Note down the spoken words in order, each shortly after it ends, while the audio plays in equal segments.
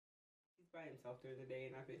by himself during the day,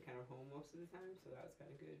 and I've been kind of home most of the time, so that was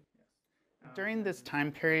kind of good. During this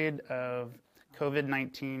time period of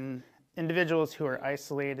COVID-19, individuals who are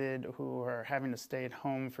isolated, who are having to stay at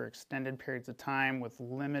home for extended periods of time with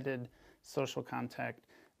limited social contact,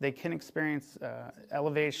 they can experience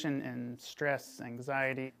elevation in stress,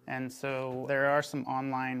 anxiety, and so there are some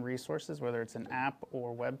online resources, whether it's an app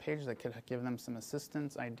or web page, that could give them some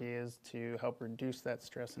assistance, ideas to help reduce that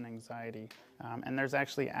stress and anxiety. And there's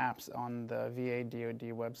actually apps on the VA DoD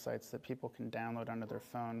websites that people can download onto their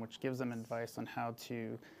phone, which gives them advice on how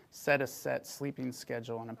to set a sleeping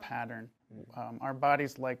schedule and a pattern. Our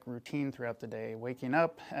bodies like routine throughout the day, waking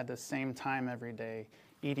up at the same time every day,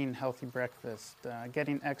 eating healthy breakfast,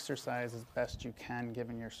 getting exercise as best you can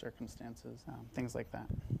given your circumstances, things like that.